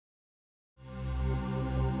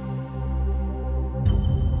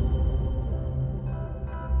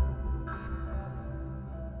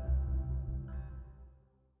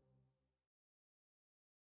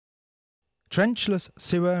Trenchless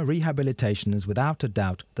sewer rehabilitation is without a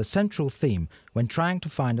doubt the central theme when trying to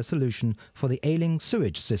find a solution for the ailing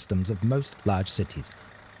sewage systems of most large cities.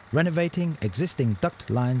 Renovating existing duct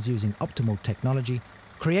lines using optimal technology,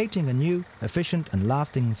 creating a new, efficient and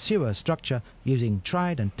lasting sewer structure using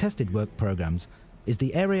tried and tested work programs is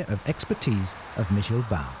the area of expertise of Michel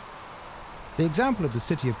Bau. The example of the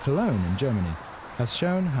city of Cologne in Germany has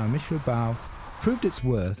shown how Michel Bau proved its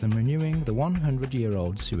worth in renewing the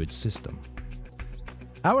 100-year-old sewage system.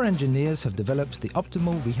 Our engineers have developed the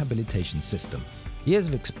optimal rehabilitation system. Years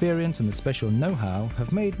of experience and the special know-how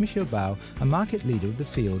have made Michel Bau a market leader in the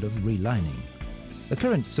field of relining. The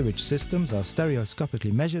current sewage systems are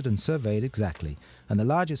stereoscopically measured and surveyed exactly, and the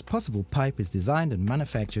largest possible pipe is designed and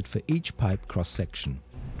manufactured for each pipe cross-section.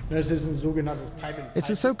 It's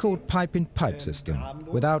a so-called pipe-in-pipe system,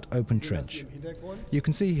 without open trench. You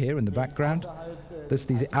can see here in the background, there's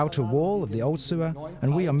the outer wall of the old sewer,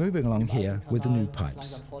 and we are moving along here with the new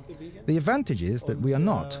pipes. The advantage is that we are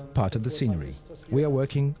not part of the scenery. We are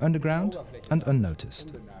working underground and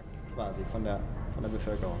unnoticed.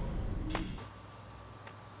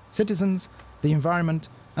 Citizens, the environment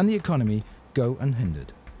and the economy go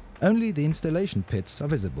unhindered. Only the installation pits are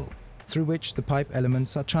visible, through which the pipe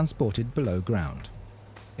elements are transported below ground.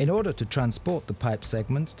 In order to transport the pipe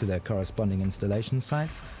segments to their corresponding installation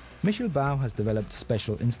sites, Michel Bau has developed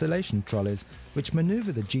special installation trolleys which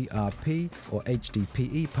maneuver the GRP or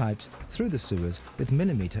HDPE pipes through the sewers with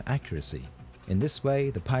millimeter accuracy. In this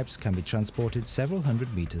way, the pipes can be transported several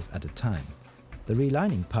hundred meters at a time. The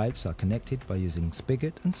relining pipes are connected by using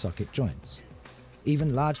spigot and socket joints.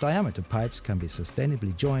 Even large diameter pipes can be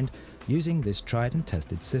sustainably joined using this tried and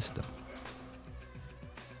tested system.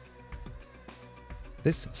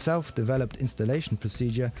 This self-developed installation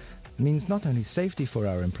procedure means not only safety for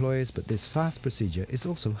our employees, but this fast procedure is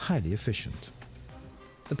also highly efficient.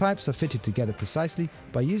 The pipes are fitted together precisely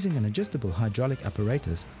by using an adjustable hydraulic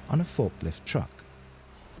apparatus on a forklift truck.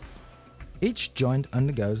 Each joint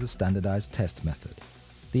undergoes a standardized test method.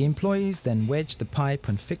 The employees then wedge the pipe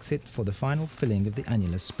and fix it for the final filling of the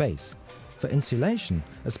annular space. For insulation,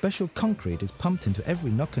 a special concrete is pumped into every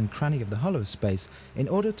nook and cranny of the hollow space in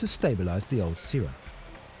order to stabilize the old sewer.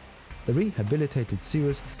 The rehabilitated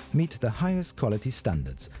sewers meet the highest quality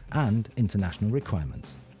standards and international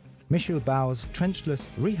requirements. Michel Bau's trenchless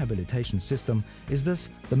rehabilitation system is thus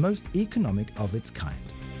the most economic of its kind.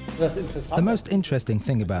 The most interesting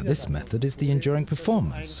thing about this method is the enduring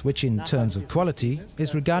performance, which in terms of quality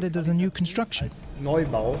is regarded as a new construction.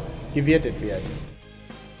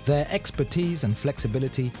 Their expertise and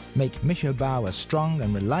flexibility make Michel Bau a strong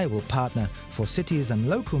and reliable partner for cities and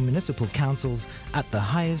local municipal councils at the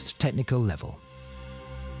highest technical level.